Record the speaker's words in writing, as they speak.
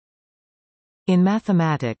In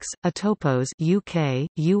mathematics, a topos UK,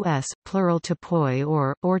 US, plural topoi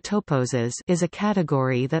or toposes is a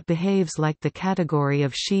category that behaves like the category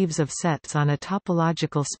of sheaves of sets on a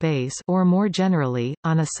topological space or more generally,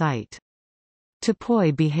 on a site.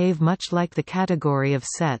 Topoi behave much like the category of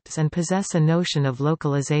sets and possess a notion of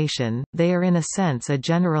localization. They are in a sense a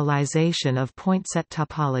generalization of point set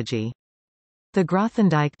topology. The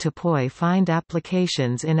Grothendieck topoi find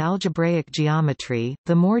applications in algebraic geometry.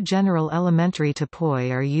 The more general elementary topoi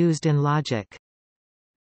are used in logic.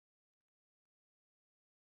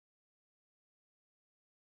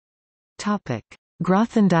 Topic: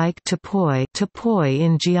 Grothendieck topoi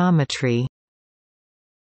in geometry.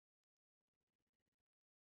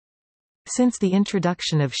 Since the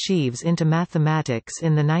introduction of sheaves into mathematics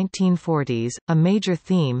in the 1940s, a major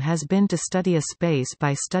theme has been to study a space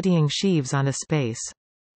by studying sheaves on a space.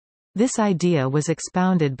 This idea was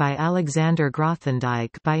expounded by Alexander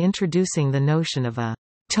Grothendieck by introducing the notion of a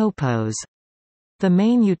topos. The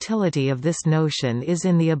main utility of this notion is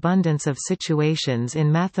in the abundance of situations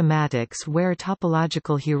in mathematics where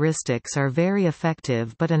topological heuristics are very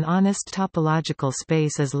effective but an honest topological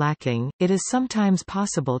space is lacking. It is sometimes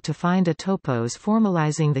possible to find a topos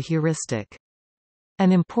formalizing the heuristic.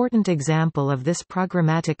 An important example of this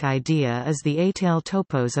programmatic idea is the étale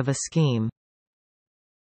topos of a scheme.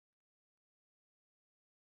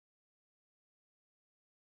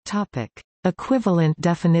 Topic: Equivalent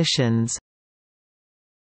definitions.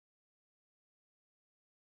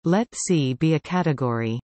 Let C be a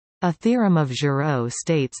category. A theorem of Giraud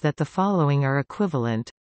states that the following are equivalent.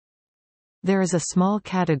 There is a small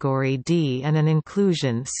category D and an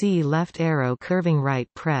inclusion C left arrow curving right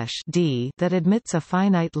presh D that admits a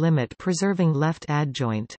finite limit preserving left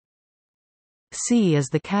adjoint. C is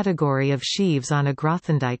the category of sheaves on a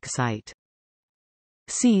Grothendieck site.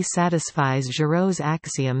 C satisfies Giraud's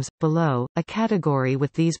axioms. Below, a category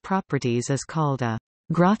with these properties is called a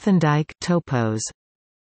Grothendieck topos.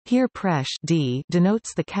 Here presh D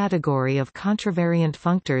denotes the category of contravariant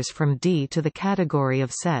functors from D to the category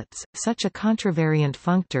of sets. Such a contravariant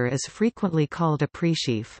functor is frequently called a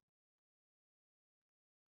presheaf.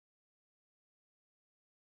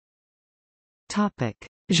 Topic: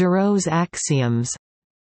 Giraud's axioms.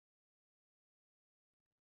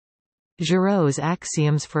 Giraud's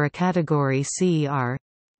axioms for a category C are: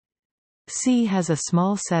 C has a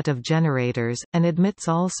small set of generators, and admits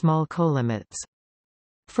all small colimits.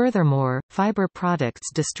 Furthermore, fiber products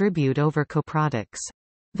distribute over coproducts.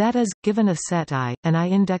 That is, given a set I, an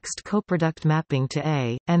I-indexed coproduct mapping to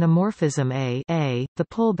A, and a morphism A, the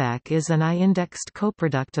pullback is an I-indexed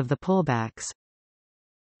coproduct of the pullbacks.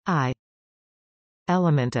 I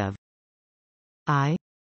element of I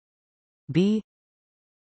B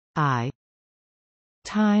I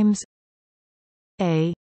times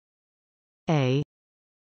A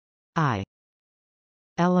I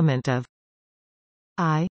element of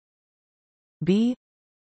I B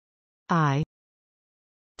I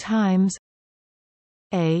times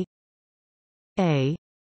A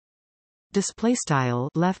display style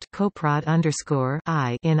left coprod underscore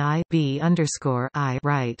I in I B underscore I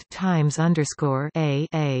right times underscore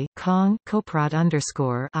A cong coprod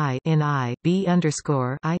underscore I in I B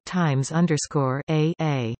underscore I times underscore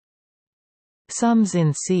A. Sums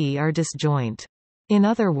in C are disjoint. In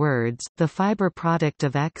other words, the fiber product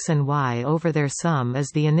of X and Y over their sum is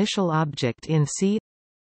the initial object in C.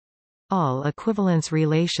 All equivalence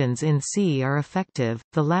relations in C are effective.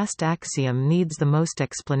 The last axiom needs the most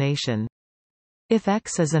explanation. If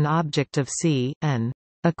X is an object of C, an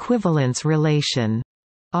equivalence relation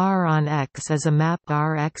R on X is a map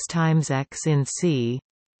Rx times X in C,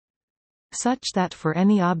 such that for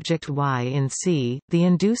any object Y in C, the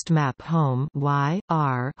induced map home Y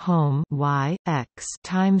R home Y X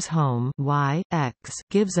times home Y X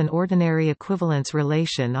gives an ordinary equivalence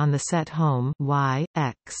relation on the set home Y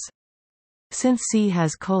X. Since C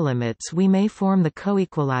has colimits, we may form the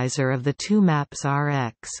coequalizer of the two maps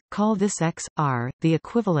Rx, call this X R. The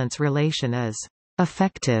equivalence relation is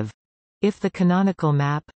effective if the canonical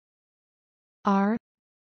map R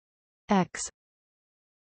X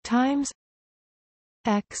times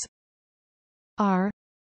X R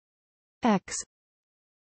X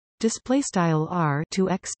display style R to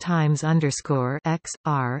X times underscore X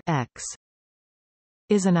R X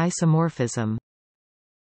is an isomorphism.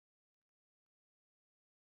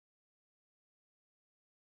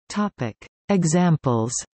 Topic: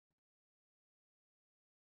 Examples.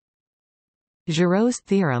 Giraud's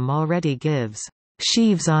theorem already gives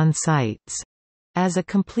sheaves on sites as a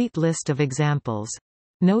complete list of examples.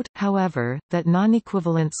 Note, however, that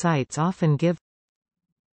non-equivalent sites often give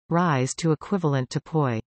rise to equivalent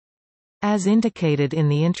topoi. As indicated in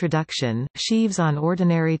the introduction, sheaves on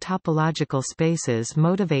ordinary topological spaces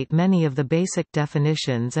motivate many of the basic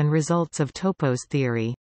definitions and results of Topos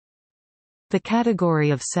theory. The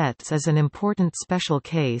category of sets is an important special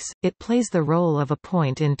case, it plays the role of a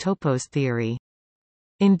point in Topos theory.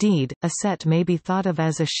 Indeed, a set may be thought of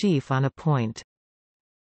as a sheaf on a point.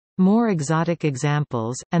 More exotic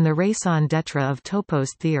examples, and the raison d'être of Topos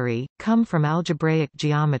theory, come from algebraic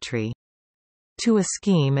geometry. To a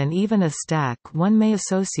scheme and even a stack one may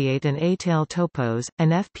associate an A-tail topos, an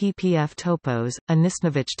FPPF topos, a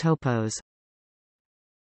Nisnevich topos.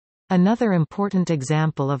 Another important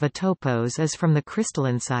example of a topos is from the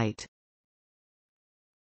crystalline site.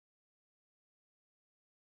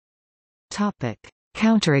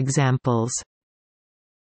 Counterexamples.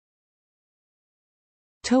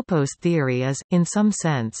 Topos theory is, in some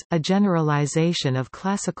sense, a generalization of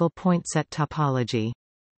classical point-set topology.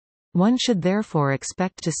 One should therefore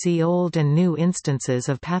expect to see old and new instances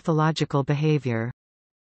of pathological behavior.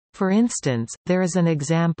 For instance, there is an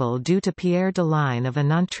example due to Pierre Deligne of a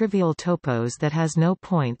non-trivial topos that has no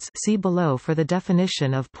points, see below for the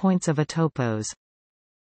definition of points of a topos.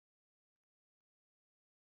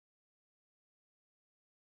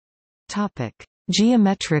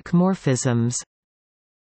 Geometric morphisms.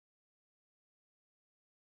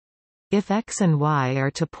 If X and Y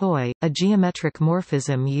are topoi, a geometric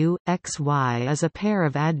morphism U, X, Y is a pair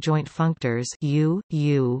of adjoint functors U,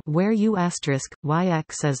 U, where U*,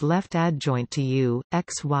 Yx is left adjoint to U,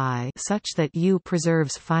 X, Y such that U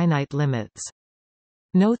preserves finite limits.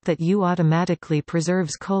 Note that U automatically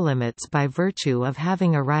preserves colimits by virtue of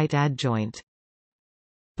having a right adjoint.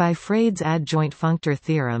 By Freyd's adjoint functor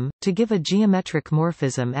theorem, to give a geometric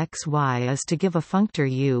morphism XY is to give a functor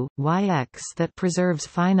U, Yx that preserves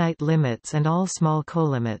finite limits and all small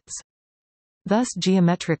colimits. Thus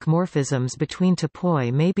geometric morphisms between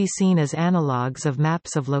topoi may be seen as analogues of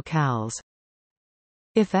maps of locales.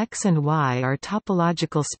 If X and Y are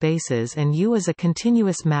topological spaces and U is a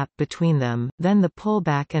continuous map between them, then the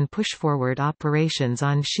pullback and pushforward operations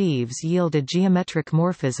on sheaves yield a geometric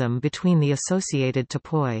morphism between the associated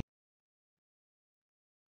topoi.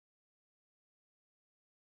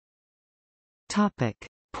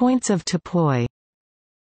 Points of topoi.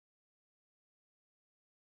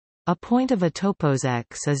 A point of a topos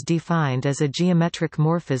X is defined as a geometric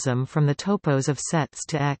morphism from the topos of sets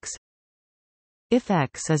to X. If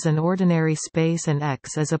X is an ordinary space and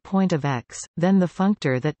X is a point of X, then the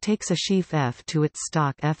functor that takes a sheaf F to its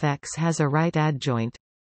stalk Fx has a right adjoint.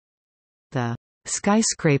 The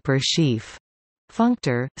skyscraper sheaf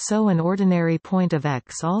functor, so an ordinary point of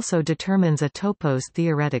X also determines a topos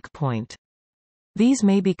theoretic point. These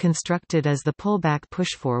may be constructed as the pullback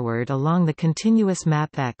pushforward along the continuous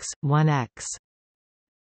map X, 1X.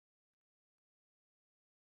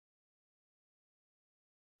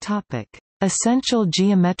 Essential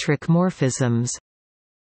geometric morphisms.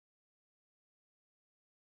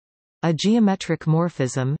 A geometric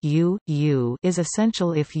morphism U, U is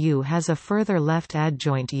essential if U has a further left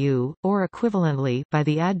adjoint U, or equivalently by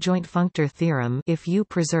the adjoint functor theorem if U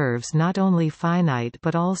preserves not only finite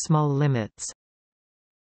but all small limits.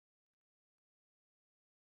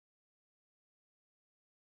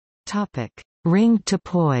 Ringed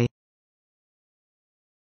topoi.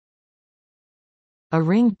 A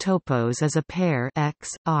ringed topos is a pair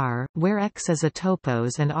X, R, where X is a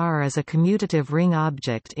topos and R is a commutative ring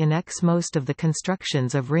object in X. Most of the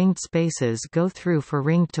constructions of ringed spaces go through for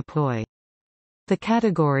ringed topoi. The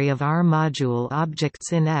category of R-module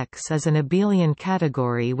objects in X is an abelian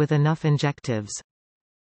category with enough injectives.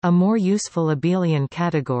 A more useful abelian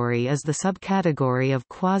category is the subcategory of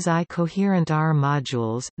quasi-coherent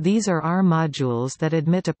R-modules. These are R-modules that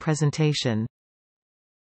admit a presentation.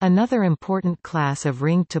 Another important class of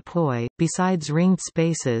ringed topoi, besides ringed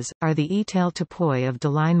spaces, are the E-tail topoi of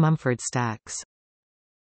Deligne-Mumford stacks.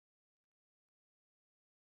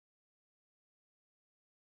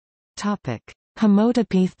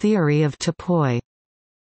 Homotopy theory of topoi.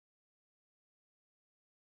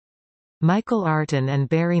 Michael Artin and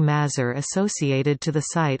Barry Mazur associated to the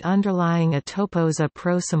site underlying a topos a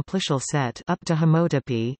pro-simplicial set up to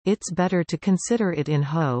homotopy. It's better to consider it in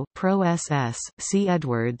Ho pro SS. C.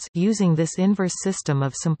 Edwards. Using this inverse system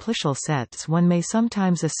of simplicial sets, one may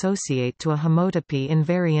sometimes associate to a homotopy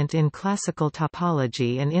invariant in classical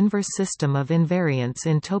topology an inverse system of invariants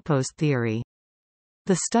in topos theory.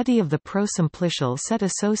 The study of the pro-simplicial set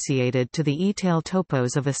associated to the E-tail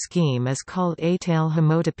topos of a scheme is called A-tail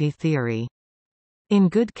homotopy theory. In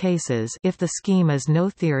good cases, if the scheme is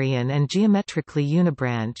noetherian and geometrically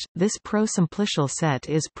unibranch, this pro-simplicial set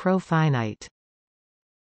is pro-finite.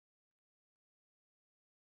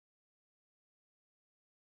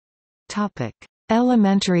 Topic: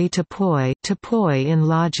 Elementary topoi, topoi in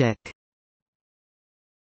logic.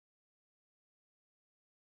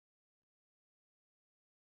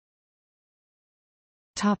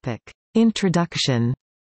 Topic: Introduction.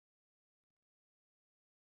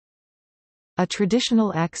 A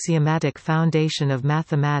traditional axiomatic foundation of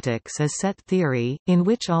mathematics is set theory, in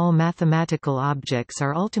which all mathematical objects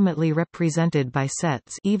are ultimately represented by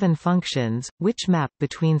sets, even functions, which map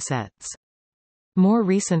between sets. More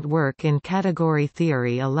recent work in category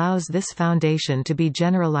theory allows this foundation to be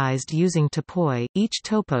generalized using topoi. Each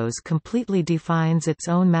topos completely defines its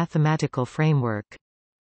own mathematical framework.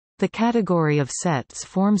 The category of sets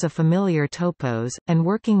forms a familiar topos, and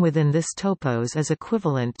working within this topos is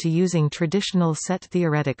equivalent to using traditional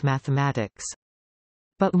set-theoretic mathematics.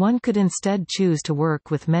 But one could instead choose to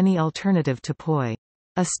work with many alternative topoi.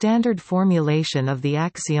 A standard formulation of the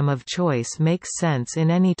axiom of choice makes sense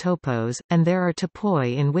in any topos, and there are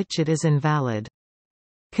topoi in which it is invalid.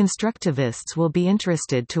 Constructivists will be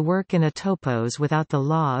interested to work in a topos without the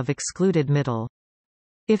law of excluded middle.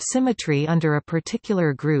 If symmetry under a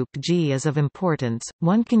particular group G is of importance,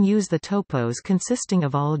 one can use the topos consisting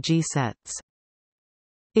of all G sets.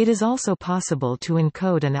 It is also possible to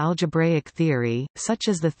encode an algebraic theory, such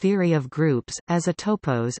as the theory of groups, as a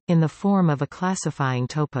topos, in the form of a classifying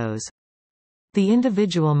topos. The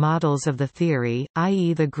individual models of the theory,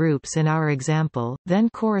 i.e. the groups in our example, then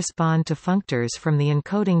correspond to functors from the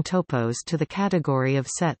encoding topos to the category of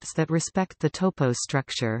sets that respect the topos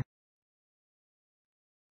structure.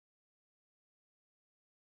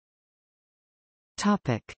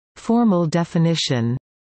 Topic: Formal definition.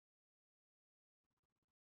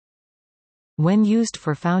 When used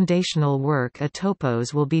for foundational work, a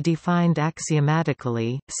topos will be defined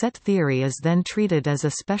axiomatically. Set theory is then treated as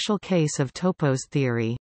a special case of topos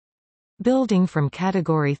theory. Building from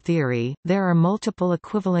category theory, there are multiple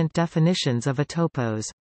equivalent definitions of a topos.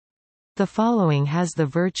 The following has the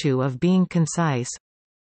virtue of being concise.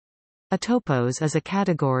 A topos is a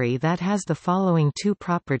category that has the following two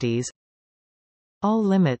properties. All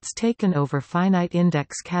limits taken over finite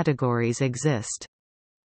index categories exist.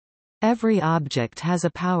 Every object has a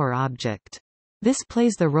power object. This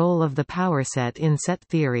plays the role of the power set in set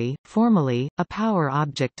theory. Formally, a power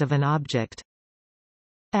object of an object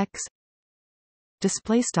X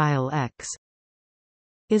 _X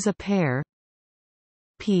is a pair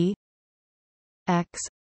P X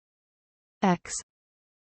X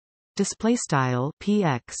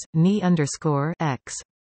 _PX ni_X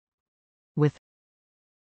with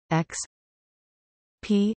X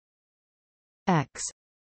P X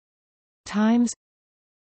times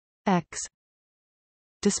X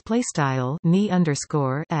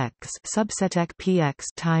ni_X subset px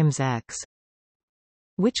times X,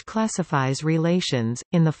 which classifies relations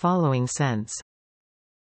in the following sense.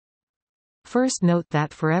 First, note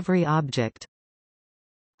that for every object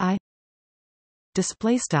I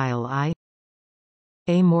I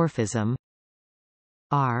a morphism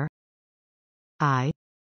R I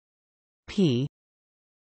P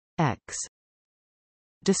X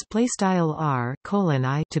R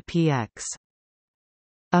I to px.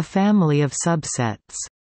 A family of subsets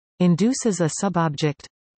induces a subobject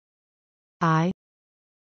I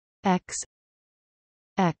X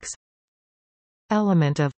X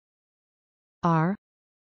element of R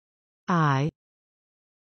I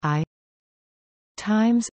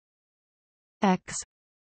times X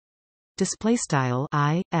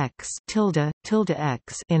I X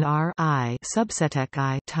X in R I subset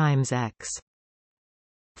I times X.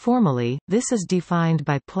 Formally, this is defined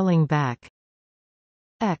by pulling back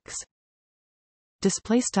X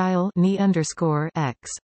ni_X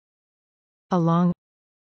along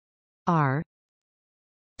R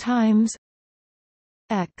times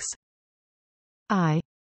X I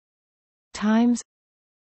times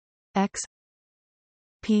X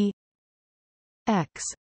P X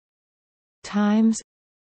times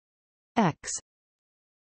X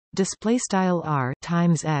R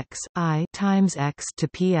times X I times X to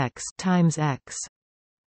px times X.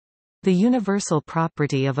 The universal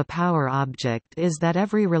property of a power object is that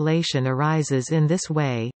every relation arises in this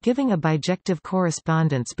way, giving a bijective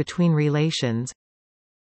correspondence between relations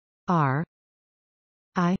R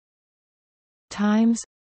I times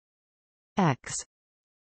X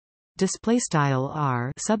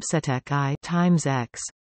R subset I times X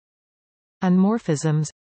and morphisms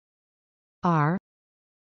R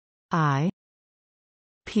I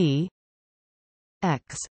P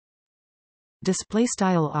X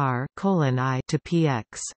R I to px.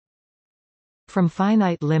 From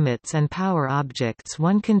finite limits and power objects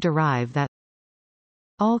one can derive that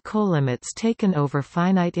all colimits taken over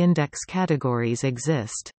finite index categories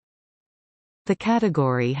exist. The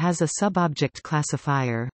category has a subobject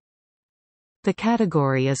classifier. The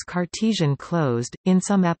category is Cartesian closed. In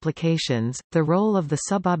some applications, the role of the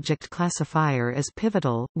subobject classifier is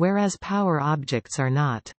pivotal, whereas power objects are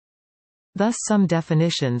not. Thus some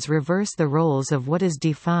definitions reverse the roles of what is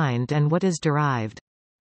defined and what is derived.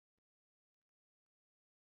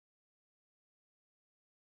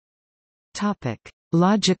 Topic: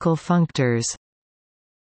 Logical functors.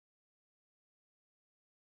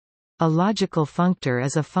 A logical functor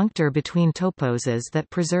is a functor between toposes that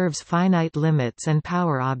preserves finite limits and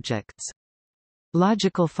power objects.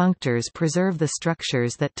 Logical functors preserve the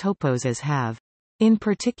structures that toposes have. In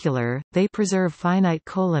particular, they preserve finite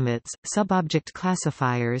colimits, subobject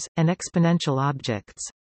classifiers, and exponential objects.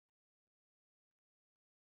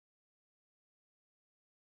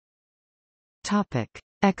 Topic: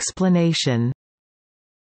 Explanation.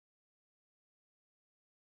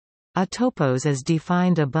 A topos as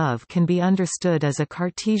defined above can be understood as a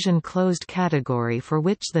Cartesian closed category for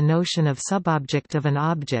which the notion of subobject of an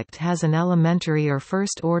object has an elementary or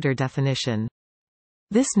first-order definition.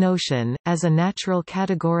 This notion, as a natural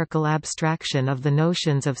categorical abstraction of the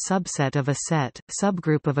notions of subset of a set,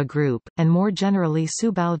 subgroup of a group, and more generally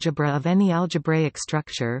subalgebra of any algebraic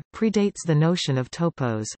structure, predates the notion of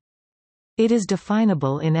topos. It is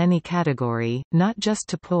definable in any category, not just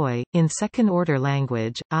topoi, in second-order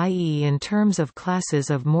language, i.e. in terms of classes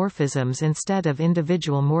of morphisms instead of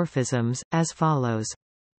individual morphisms, as follows.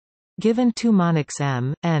 Given two monics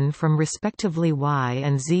m, n from respectively y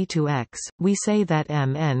and z to x, we say that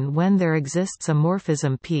m n when there exists a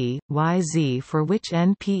morphism p, y z for which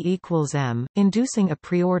n p equals m, inducing a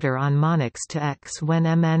preorder on monics to x when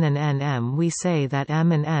m n and n m we say that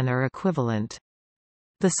m and n are equivalent.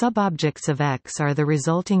 The subobjects of X are the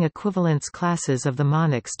resulting equivalence classes of the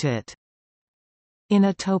monics to it. In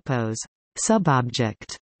a topos,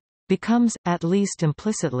 subobject becomes, at least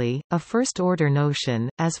implicitly, a first-order notion,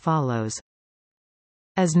 as follows.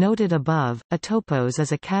 As noted above, a topos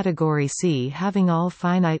is a category C having all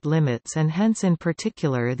finite limits and hence in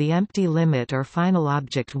particular the empty limit or final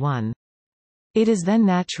object 1. It is then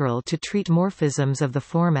natural to treat morphisms of the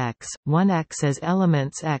form x, 1x as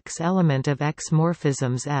elements x element of x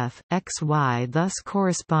morphisms f, x y thus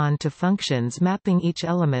correspond to functions mapping each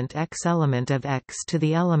element x element of x to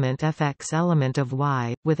the element fx element of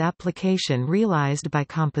y, with application realized by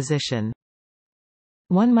composition.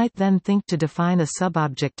 One might then think to define a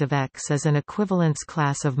subobject of X as an equivalence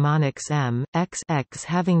class of monics M, X, X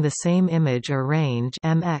having the same image or range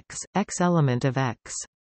Mx, X element of X.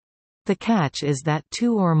 The catch is that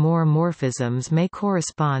two or more morphisms may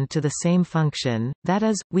correspond to the same function, that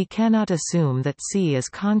is, we cannot assume that C is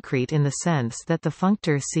concrete in the sense that the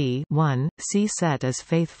functor C C set is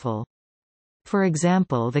faithful. For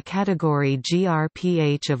example, the category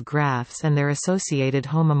GRPH of graphs and their associated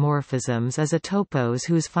homomorphisms is a topos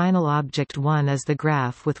whose final object 1 is the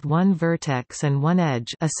graph with one vertex and one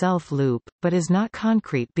edge, a self-loop, but is not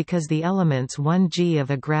concrete because the elements 1G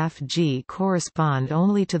of a graph G correspond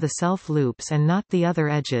only to the self-loops and not the other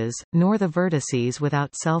edges, nor the vertices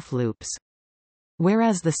without self-loops.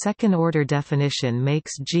 Whereas the second-order definition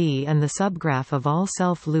makes G and the subgraph of all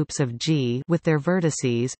self-loops of G with their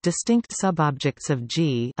vertices distinct subobjects of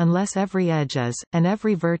G unless every edge is, and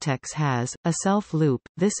every vertex has, a self-loop,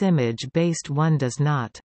 this image-based one does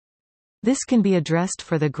not. This can be addressed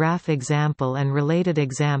for the graph example and related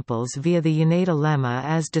examples via the Uneda lemma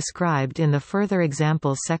as described in the further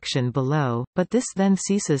examples section below, but this then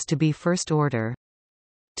ceases to be first-order.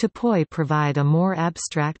 Topoi provide a more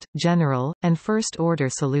abstract, general, and first-order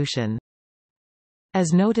solution.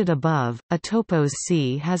 As noted above, a topos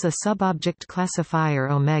C has a subobject classifier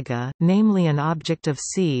omega, namely an object of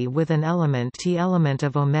C with an element T element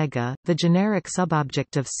of omega, the generic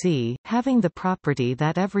subobject of C, having the property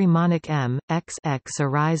that every monic M, X, X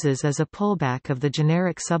arises as a pullback of the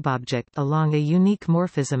generic subobject along a unique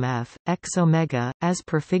morphism F, X omega, as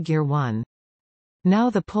per figure 1.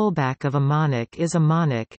 Now the pullback of a monic is a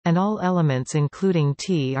monic, and all elements including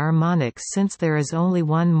T are monics since there is only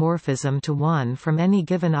one morphism to 1 from any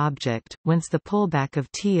given object, whence the pullback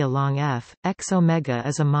of T along F, X omega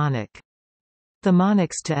is a monic. The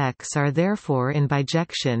monics to X are therefore in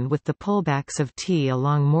bijection with the pullbacks of T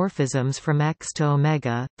along morphisms from X to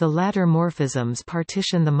omega. The latter morphisms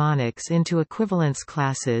partition the monics into equivalence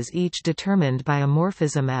classes each determined by a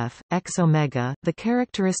morphism F, X omega, the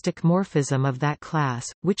characteristic morphism of that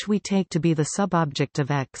class, which we take to be the subobject of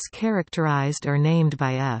X characterized or named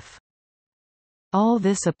by F. All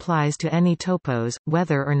this applies to any topos,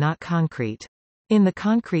 whether or not concrete. In the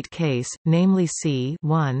concrete case, namely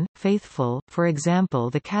C(1), faithful, for example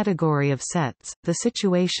the category of sets, the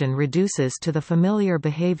situation reduces to the familiar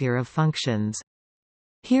behavior of functions.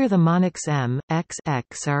 Here the monics m, x,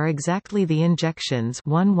 x are exactly the injections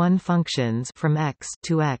 1 functions from x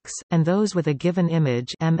to x, and those with a given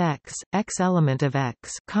image mx, x element of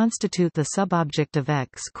x constitute the subobject of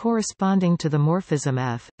x corresponding to the morphism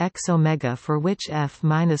f, x omega for which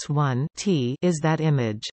f-1 t is that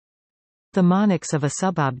image. The monics of a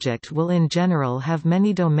subobject will in general have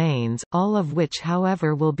many domains, all of which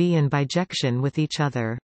however will be in bijection with each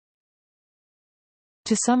other.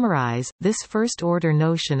 To summarize, this first-order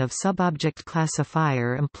notion of subobject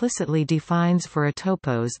classifier implicitly defines for a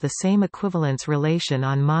topos the same equivalence relation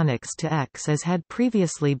on monics to X as had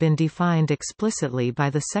previously been defined explicitly by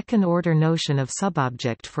the second-order notion of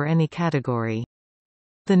subobject for any category.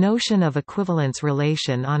 The notion of equivalence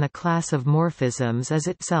relation on a class of morphisms is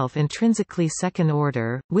itself intrinsically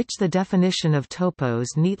second-order, which the definition of topos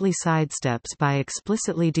neatly sidesteps by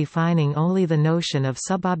explicitly defining only the notion of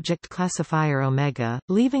subobject classifier omega,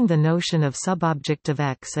 leaving the notion of subobject of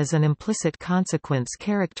X as an implicit consequence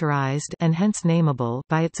characterized and hence nameable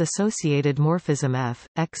by its associated morphism f,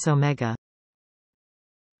 X omega.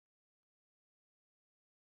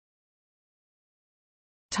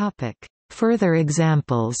 Further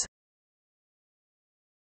examples.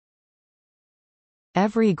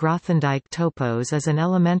 Every Grothendieck topos is an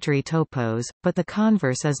elementary topos, but the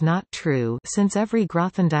converse is not true since every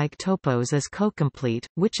Grothendieck topos is cocomplete,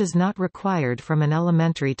 which is not required from an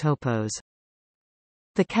elementary topos.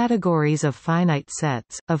 The categories of finite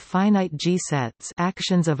sets, of finite G-sets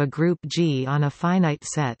actions of a group G on a finite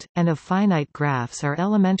set, and of finite graphs are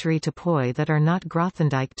elementary topoi that are not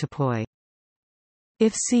Grothendieck topoi.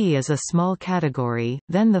 If C is a small category,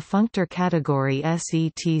 then the functor category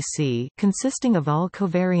SETC consisting of all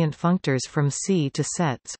covariant functors from C to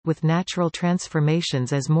sets, with natural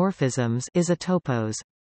transformations as morphisms is a topos.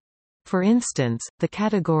 For instance, the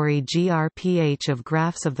category GRPH of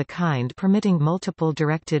graphs of the kind permitting multiple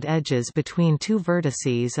directed edges between two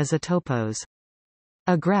vertices is a topos.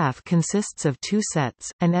 A graph consists of two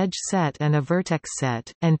sets, an edge set and a vertex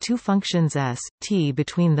set, and two functions s, t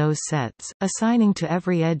between those sets, assigning to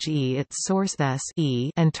every edge E its source s E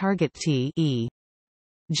and target t E.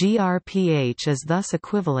 GRPH is thus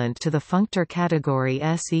equivalent to the functor category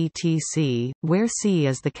SETC, where C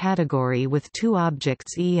is the category with two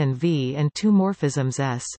objects E and V and two morphisms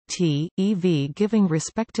s, t, ev giving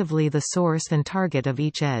respectively the source and target of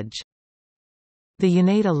each edge. The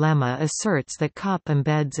Unata lemma asserts that COP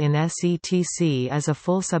embeds in SETC as a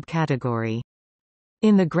full subcategory.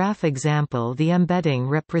 In the graph example, the embedding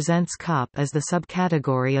represents COP as the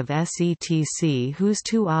subcategory of SETC whose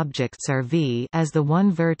two objects are V as the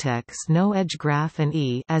one-vertex no-edge graph and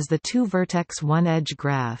E as the two-vertex one-edge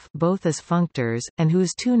graph both as functors, and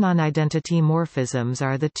whose two non-identity morphisms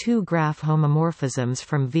are the two graph homomorphisms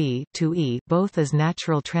from V to E both as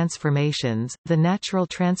natural transformations. The natural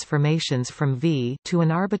transformations from V to an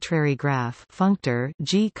arbitrary graph functor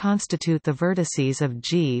G constitute the vertices of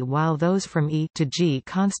G, while those from E to G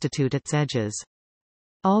constitute its edges.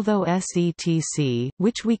 Although SETC,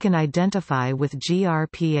 which we can identify with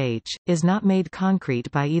GRPH, is not made concrete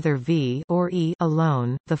by either V or E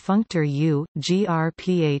alone, the functor U,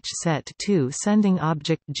 GRPH set 2 sending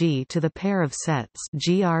object G to the pair of sets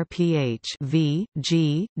GRPH V,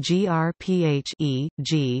 G, GRPH E,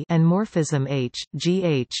 G and morphism H,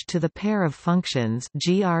 GH to the pair of functions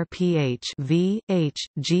GRPH V, H,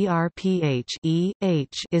 GRPH E,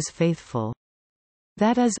 H is faithful.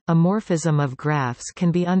 That is, a morphism of graphs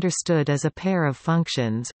can be understood as a pair of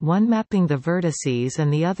functions, one mapping the vertices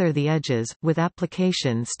and the other the edges, with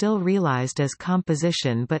application still realized as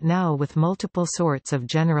composition but now with multiple sorts of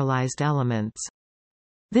generalized elements.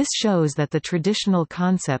 This shows that the traditional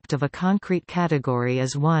concept of a concrete category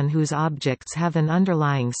as one whose objects have an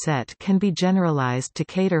underlying set can be generalized to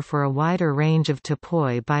cater for a wider range of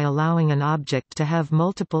topoi by allowing an object to have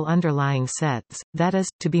multiple underlying sets, that is,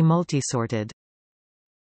 to be multisorted.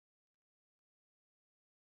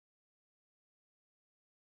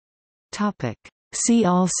 See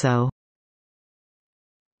also: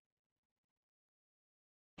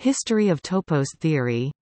 History of topos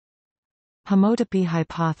theory, Homotopy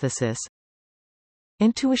hypothesis,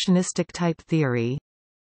 Intuitionistic type theory,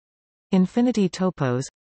 Infinity topos,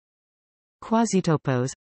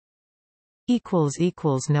 Quasitopos.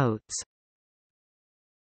 Notes